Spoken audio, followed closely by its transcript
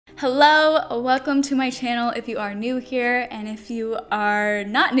Hello, welcome to my channel if you are new here, and if you are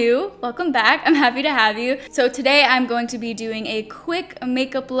not new, welcome back. I'm happy to have you. So today I'm going to be doing a quick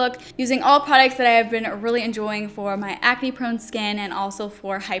makeup look using all products that I have been really enjoying for my acne-prone skin and also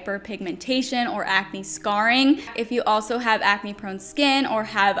for hyperpigmentation or acne scarring. If you also have acne-prone skin or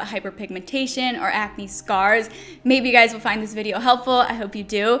have hyperpigmentation or acne scars, maybe you guys will find this video helpful. I hope you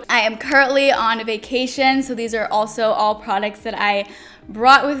do. I am currently on vacation, so these are also all products that I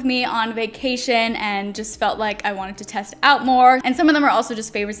brought with me on vacation and just felt like I wanted to test out more. And some of them are also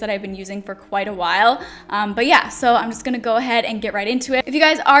just favorites that I've been using for quite a while. But yeah, so I'm just gonna go ahead and get right into it. If you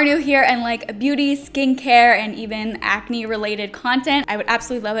guys are new here and like beauty, skincare, and even acne related content, I would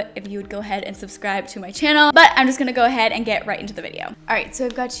absolutely love it if you would go ahead and subscribe to my channel. But I'm just gonna go ahead and get right into the video. All right, so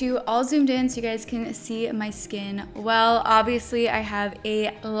I've got you all zoomed in so you guys can see my skin well. Obviously, I have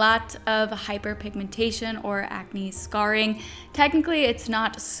a lot of hyperpigmentation or acne scarring. Technically, it's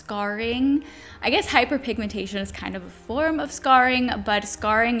not scarring. I guess hyperpigmentation is kind of a form of scarring, but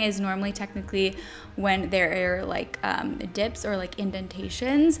scarring is normally technically when there are like dips or like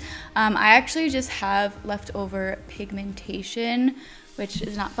indentations. I actually just have leftover pigmentation, which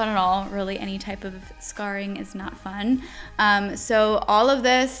is not fun at all. Really, any type of scarring is not fun. So all of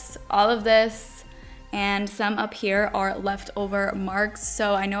this, and some up here are leftover marks.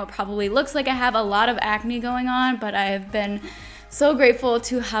 So I know it probably looks like I have a lot of acne going on, but I have been so grateful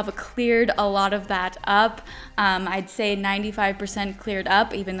to have cleared a lot of that up. I'd say 95% cleared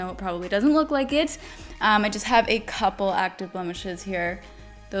up, even though it probably doesn't look like it. I just have a couple active blemishes here.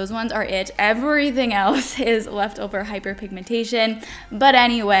 Those ones are it. Everything else is leftover hyperpigmentation. But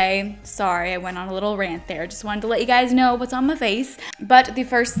anyway, sorry, I went on a little rant there. Just wanted to let you guys know what's on my face. But the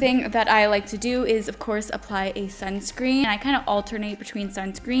first thing that I like to do is, of course, apply a sunscreen. I kind of alternate between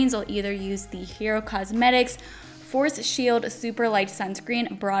sunscreens. I'll either use the Hero Cosmetics Force Shield Super Light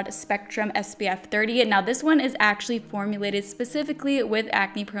Sunscreen Broad Spectrum SPF 30. Now this one is actually formulated specifically with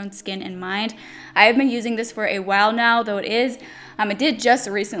acne-prone skin in mind. I have been using this for a while now, though it did just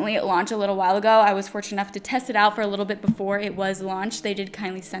recently launch a little while ago. I was fortunate enough to test it out for a little bit before it was launched. They did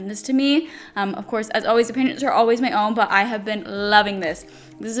kindly send this to me. Of course, as always, opinions are always my own, but I have been loving this.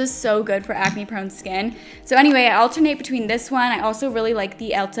 This is so good for acne-prone skin. So anyway, I alternate between this one. I also really like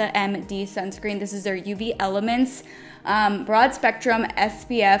the Elta MD sunscreen. This is their UV Elements Broad Spectrum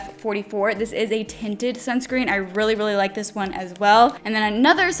SPF 44. This is a tinted sunscreen. I really like this one as well. And then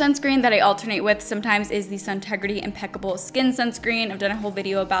another sunscreen that I alternate with sometimes is the Suntegrity Impeccable Skin Sunscreen. I've done a whole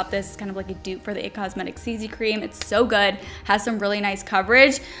video about this. It's kind of like a dupe for the It Cosmetics CZ Cream. It's so good, has some really nice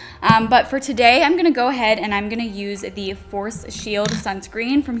coverage. But for today, I'm gonna go ahead and I'm gonna use the Force Shield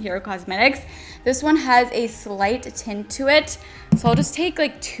Sunscreen from Hero Cosmetics. This one has a slight tint to it. So I'll just take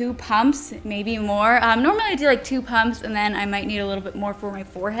like 2 pumps, maybe more. Normally I do like 2 pumps and then I might need a little bit more for my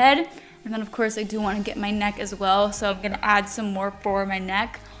forehead. And then of course I do want to get my neck as well. So I'm gonna add some more for my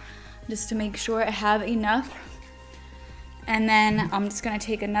neck just to make sure I have enough. And then I'm just gonna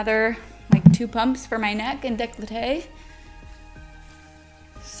take another like 2 pumps for my neck and décolleté.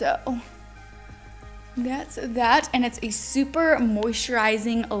 So that's that, and it's a super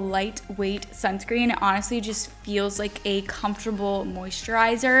moisturizing, lightweight sunscreen. It honestly just feels like a comfortable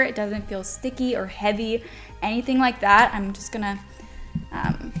moisturizer. It doesn't feel sticky or heavy, anything like that. I'm just gonna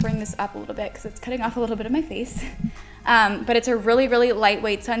bring this up a little bit because it's cutting off a little bit of my face. But it's a really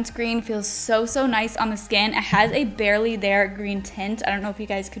lightweight sunscreen. Feels so nice on the skin. It has a barely there green tint. I don't know if you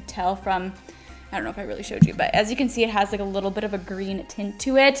guys could tell from, I don't know if I really showed you, but as you can see, it has like a little bit of a green tint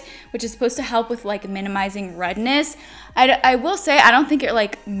to it, which is supposed to help with like minimizing redness. I will say, I don't think it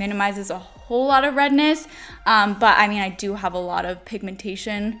like minimizes a whole lot of redness, but I mean, I do have a lot of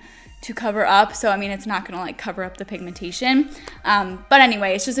pigmentation to cover up, so I mean, it's not gonna like cover up the pigmentation. But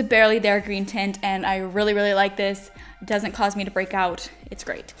anyway, it's just a barely there green tint, and I really like this. It doesn't cause me to break out. It's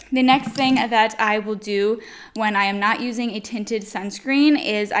great. The next thing that I will do when I am not using a tinted sunscreen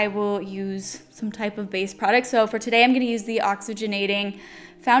is I will use some type of base product. So for today, I'm gonna use the Oxygenating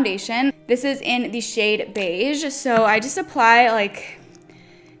Foundation. This is in the shade Beige. So I just apply like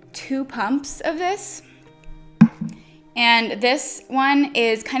 2 pumps of this. And this one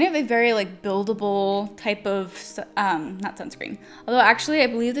is kind of a very like buildable type of, not sunscreen. Although actually I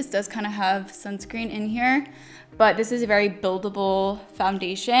believe this does kind of have sunscreen in here, but this is a very buildable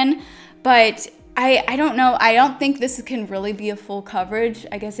foundation. But I don't know, I don't think this can really be a full coverage.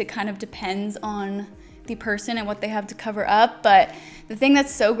 I guess it kind of depends on the person and what they have to cover up. But the thing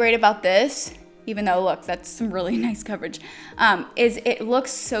that's so great about this, even though look, that's some really nice coverage, is it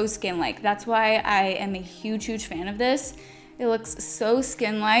looks so skin-like. That's why I am a huge fan of this. It looks so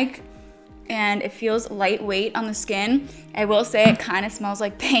skin-like. and it feels lightweight on the skin. I will say it kind of smells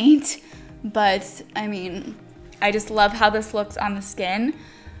like paint, but I mean, I just love how this looks on the skin.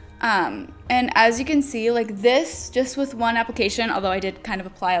 And as you can see, like this, just with one application, although I did kind of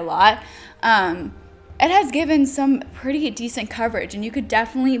apply a lot, it has given some pretty decent coverage, and you could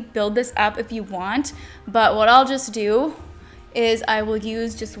definitely build this up if you want. But what I'll just do is I will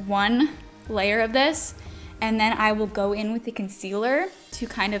use just one layer of this, and then I will go in with the concealer to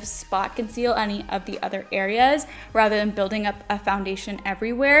kind of spot conceal any of the other areas rather than building up a foundation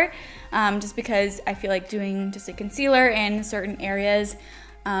everywhere, just because I feel like doing just a concealer in certain areas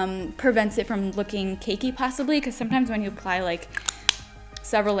prevents it from looking cakey possibly, because sometimes when you apply like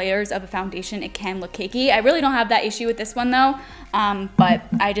several layers of a foundation, it can look cakey. I really don't have that issue with this one though, but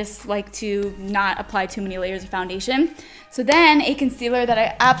I just like to not apply too many layers of foundation. So then a concealer that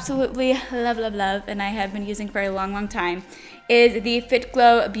I absolutely love, love, love, and I have been using for a long, long time is the Fit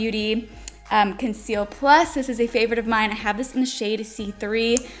Glow Beauty Conceal Plus. This is a favorite of mine. I have this in the shade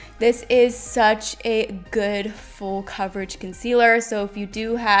C3. This is such a good full coverage concealer. So if you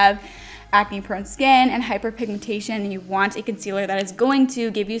do have acne-prone skin and hyperpigmentation and you want a concealer that is going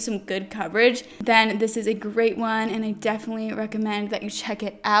to give you some good coverage, then this is a great one, and I definitely recommend that you check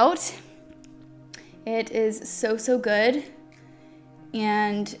it out. It is so, so good,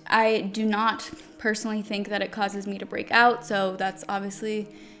 and I do not personally think that it causes me to break out, so that's obviously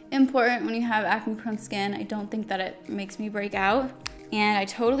important when you have acne-prone skin. I don't think that it makes me break out, and I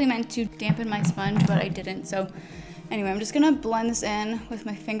totally meant to dampen my sponge, but I didn't. So anyway, I'm just gonna blend this in with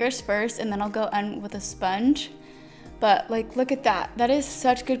my fingers first, and then I'll go in with a sponge. But like, look at that. That is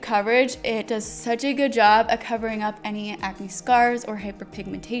such good coverage. It does such a good job at covering up any acne scars or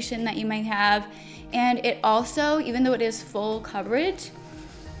hyperpigmentation that you might have. And it also, even though it is full coverage,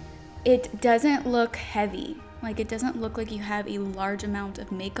 it doesn't look heavy. Like, it doesn't look like you have a large amount of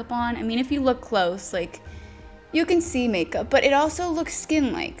makeup on. I mean, if you look close, like, you can see makeup, but it also looks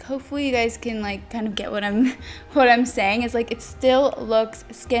skin-like. Hopefully you guys can like kind of get what I'm saying. Is like, it still looks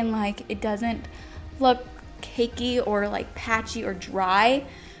skin-like. It doesn't look cakey or like patchy or dry,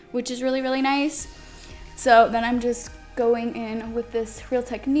 which is really, really nice. So then I'm just going in with this Real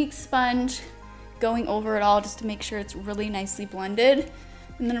Techniques sponge, going over it all just to make sure it's really nicely blended.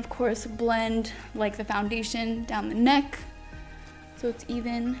 And then of course blend like the foundation down the neck so it's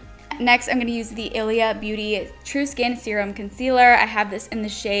even. Next, I'm gonna use the Ilia Beauty True Skin Serum Concealer. I have this in the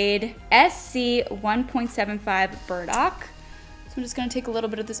shade SC 1.75 Burdock. So I'm just gonna take a little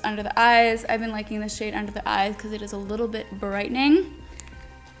bit of this under the eyes. I've been liking this shade under the eyes because it is a little bit brightening.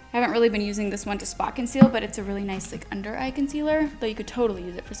 I haven't really been using this one to spot conceal, but it's a really nice like under eye concealer, though you could totally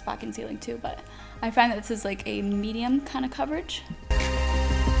use it for spot concealing too, but I find that this is like a medium kind of coverage.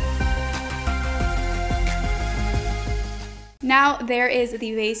 Now there is the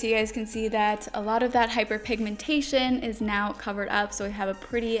base. You guys can see that a lot of that hyperpigmentation is now covered up, so we have a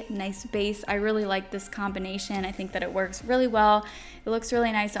pretty nice base. I really like this combination. I think that it works really well. It looks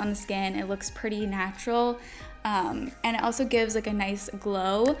really nice on the skin. It looks pretty natural, and it also gives like a nice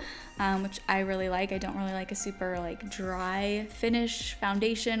glow, which I really like. I don't really like a super like dry finish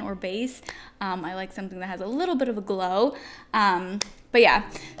foundation or base. I like something that has a little bit of a glow. But yeah,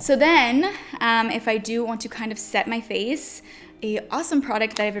 so then if I do want to kind of set my face, a awesome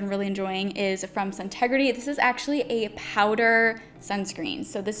product that I've been really enjoying is from Suntegrity. This is actually a powder sunscreen.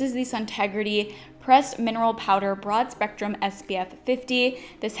 So this is the Suntegrity Pressed Mineral Powder Broad Spectrum SPF 50.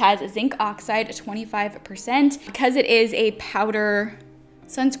 This has zinc oxide 25%. Because it is a powder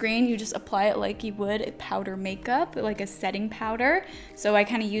sunscreen, you just apply it like you would a powder makeup, like a setting powder. So I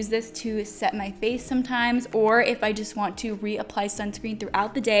kind of use this to set my face sometimes, or if I just want to reapply sunscreen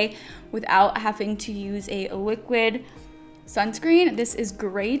throughout the day without having to use a liquid sunscreen, this is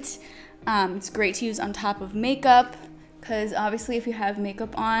great. It's great to use on top of makeup, because obviously if you have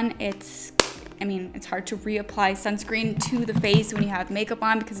makeup on, it's hard to reapply sunscreen to the face when you have makeup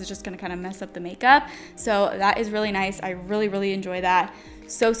on, because it's just gonna kind of mess up the makeup. So that is really nice. I really, really enjoy that.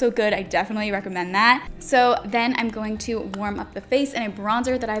 So, so good. I definitely recommend that. So then I'm going to warm up the face, and a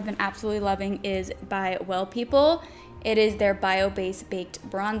bronzer that I've been absolutely loving is by Well People. It is their Bio Base Baked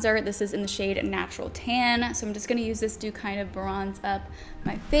Bronzer. This is in the shade Natural Tan. So I'm just gonna use this to kind of bronze up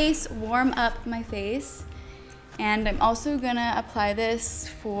my face, warm up my face. And I'm also gonna apply this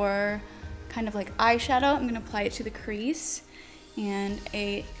for kind of like eyeshadow. I'm gonna apply it to the crease, and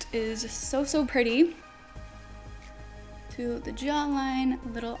it is so, so pretty. To the jawline,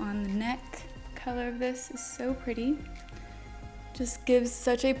 a little on the neck. The color of this is so pretty. Just gives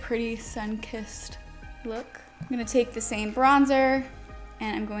such a pretty sun-kissed look. I'm gonna take the same bronzer,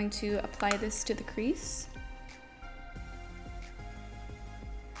 and I'm going to apply this to the crease.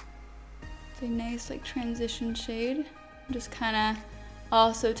 It's a nice like transition shade. I'm just kind of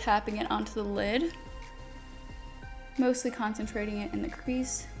also tapping it onto the lid. Mostly concentrating it in the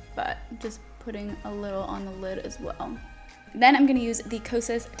crease, but just putting a little on the lid as well. Then I'm gonna use the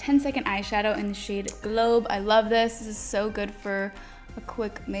Kosas 10-second eyeshadow in the shade Globe. I love this. This is so good for a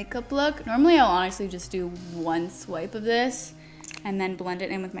quick makeup look. Normally I'll honestly just do one swipe of this and then blend it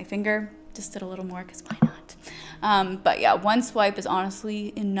in with my finger. Just did a little more because why not? But yeah, one swipe is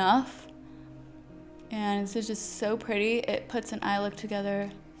honestly enough. And this is just so pretty. It puts an eye look together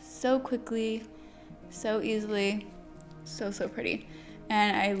so quickly, so easily. So pretty.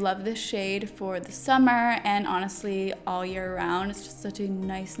 And I love this shade for the summer and honestly all year round. It's just such a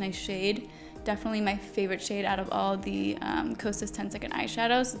nice shade. Definitely my favorite shade out of all the Kosas 10-second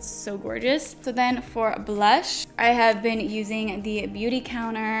eyeshadows. It's so gorgeous. So then for blush, I have been using the Beauty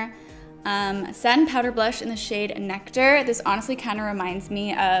Counter satin powder blush in the shade Nectar. This honestly kind of reminds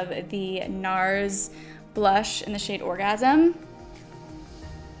me of the NARS blush in the shade Orgasm.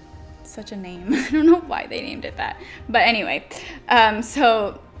 Such a name. I don't know why they named it that. But anyway,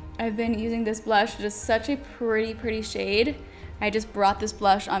 so I've been using this blush, just such a pretty shade. I just brought this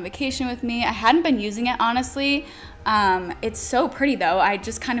blush on vacation with me. I hadn't been using it, honestly. It's so pretty though. I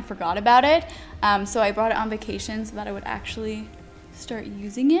just kind of forgot about it. So I brought it on vacation so that I would actually start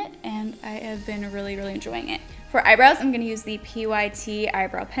using it, and I have been really enjoying it. For eyebrows, I'm gonna use the PYT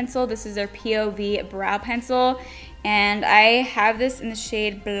eyebrow pencil. This is their POV brow pencil, and I have this in the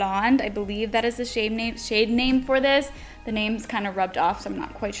shade Blonde. I believe that is the shade name for this. The name's kind of rubbed off, so I'm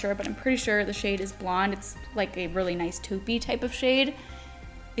not quite sure, but I'm pretty sure the shade is Blonde. It's like a really nice taupey type of shade.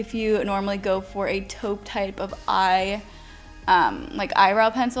 If you normally go for a taupe type of eye, like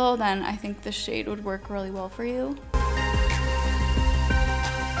eyebrow pencil, then I think this shade would work really well for you.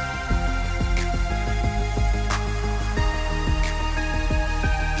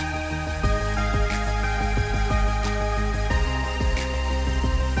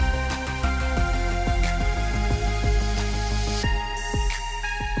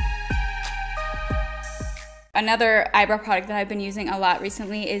 Another eyebrow product that I've been using a lot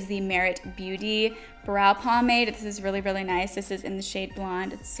recently is the Merit Beauty Brow Pomade. This is really nice. This is in the shade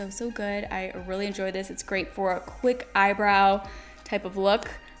Blonde. It's so good. I really enjoy this. It's great for a quick eyebrow type of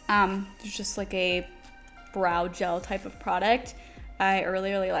look. It's just like a brow gel type of product. I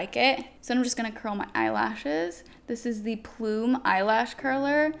really like it. So I'm just gonna curl my eyelashes. This is the Plume Eyelash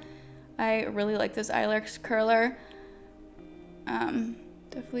Curler. I really like this eyelash curler.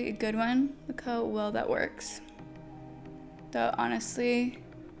 Definitely a good one. Look how well that works. Though honestly,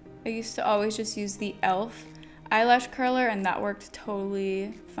 I used to always just use the e.l.f. eyelash curler and that worked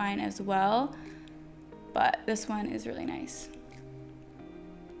totally fine as well. But this one is really nice.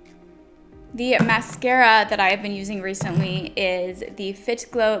 The mascara that I have been using recently is the Fit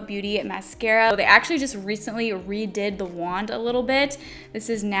Glow Beauty Mascara. They actually just recently redid the wand a little bit. This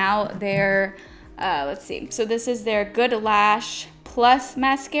is now their, let's see. So this is their Good Lash Plus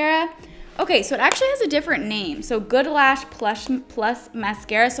Mascara. Okay, so it actually has a different name. So Good Lash Plus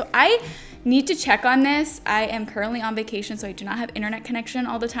Mascara. So I need to check on this. I am currently on vacation, so I do not have internet connection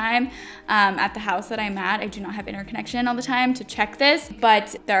all the time. At the house that I'm at, I do not have internet connection all the time to check this,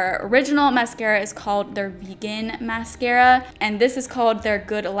 but their original mascara is called their Vegan Mascara, and this is called their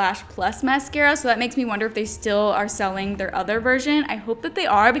Good Lash Plus Mascara, so that makes me wonder if they still are selling their other version. I hope that they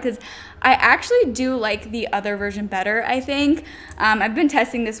are, because I actually do like the other version better, I think. I've been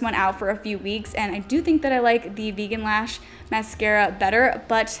testing this one out for a few weeks, and I do think that I like the Vegan Lash Mascara better,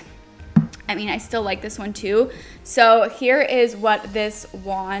 but I mean, I still like this one too. So here is what this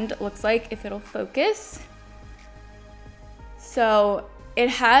wand looks like, if it'll focus. So it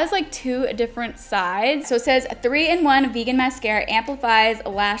has like two different sides. So it says 3-in-1 vegan mascara amplifies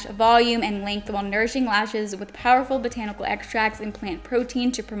lash volume and length while nourishing lashes with powerful botanical extracts and plant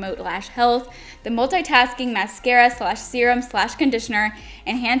protein to promote lash health. The multitasking mascara / serum / conditioner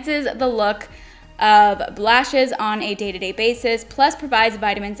enhances the look of lashes on a day-to-day basis, plus provides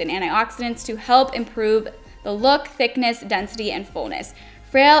vitamins and antioxidants to help improve the look, thickness, density, and fullness.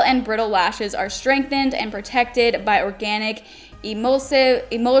 Frail and brittle lashes are strengthened and protected by organic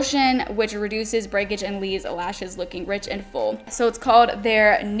emulsion, which reduces breakage and leaves lashes looking rich and full. So it's called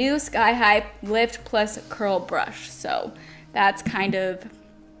their new Sky High Lift Plus Curl Brush. So that's kind of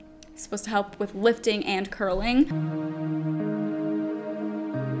supposed to help with lifting and curling.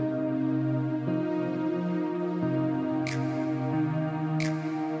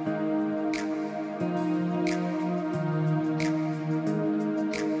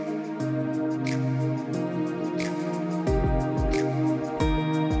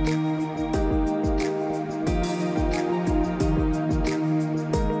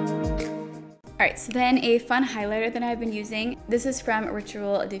 so then a fun highlighter that I've been using. This is from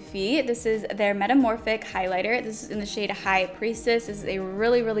Ritual de Fille. This is their Metamorphic highlighter. This is in the shade High Priestess. This is a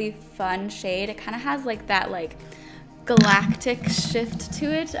really, really fun shade. It kind of has like that like galactic shift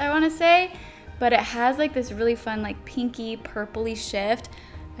to it, I want to say. But it has like this really fun like pinky purpley shift.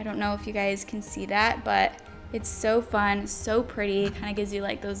 I don't know if you guys can see that, but it's so fun, so pretty. It kind of gives you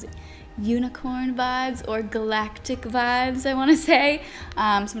like those unicorn vibes or galactic vibes, I want to say. So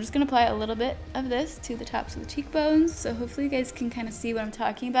I'm just going to apply a little bit of this to the tops of the cheekbones. So hopefully you guys can kind of see what I'm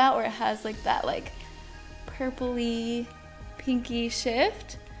talking about, where it has like that like purpley pinky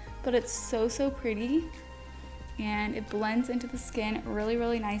shift, but it's so, so pretty. And it blends into the skin really,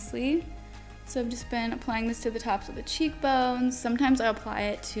 really nicely. So I've just been applying this to the tops of the cheekbones. Sometimes I'll apply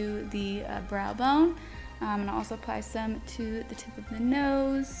it to the brow bone. And I'll also apply some to the tip of the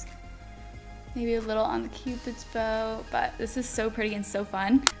nose. Maybe a little on the Cupid's bow, but this is so pretty and so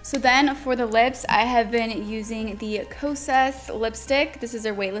fun. So then for the lips, I have been using the Kosas lipstick. This is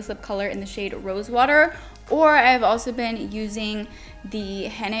their weightless lip color in the shade Rosewater. Or I've also been using the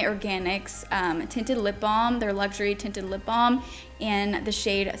Henne Organics tinted lip balm, their luxury tinted lip balm, in the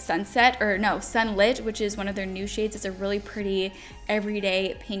shade Sunlit, which is one of their new shades. It's a really pretty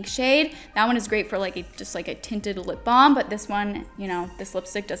everyday pink shade. That one is great for like just like a tinted lip balm, but this one, you know, this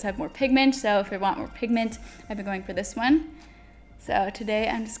lipstick does have more pigment. So if I want more pigment, I've been going for this one. So today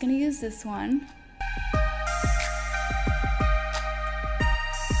I'm just gonna use this one.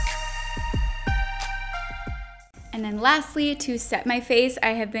 And then lastly, to set my face, I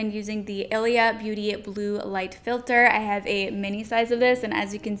have been using the Ilia Beauty Blue Light Filter. I have a mini size of this, and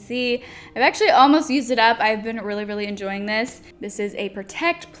as you can see, I've actually almost used it up. I've been really, really enjoying this. This is a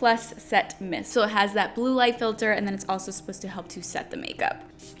Protect Plus Set Mist. So it has that blue light filter, and then it's also supposed to help to set the makeup.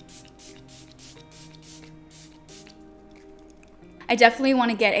 I definitely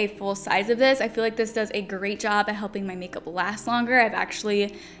want to get a full size of this. I feel like this does a great job at helping my makeup last longer. I've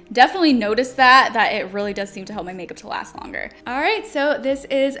actually definitely noticed that it really does seem to help my makeup to last longer. All right, so this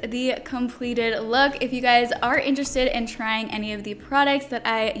is the completed look. If you guys are interested in trying any of the products that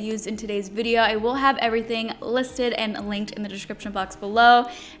I used in today's video, I will have everything listed and linked in the description box below.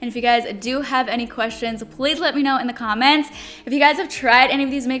 And if you guys do have any questions, please let me know in the comments. If you guys have tried any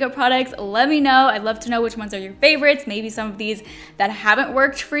of these makeup products, let me know. I'd love to know which ones are your favorites, maybe some of these that haven't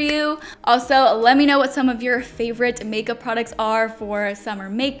worked for you. Also, let me know what some of your favorite makeup products are for summer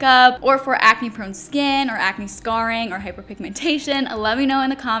makeup or for acne-prone skin or acne scarring or hyperpigmentation. Let me know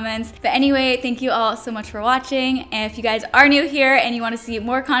in the comments. But anyway, thank you all so much for watching. And if you guys are new here and you want to see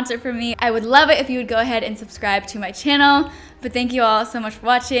more content from me, I would love it if you would go ahead and subscribe to my channel. But thank you all so much for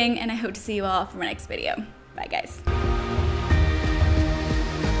watching, and I hope to see you all for my next video. Bye guys.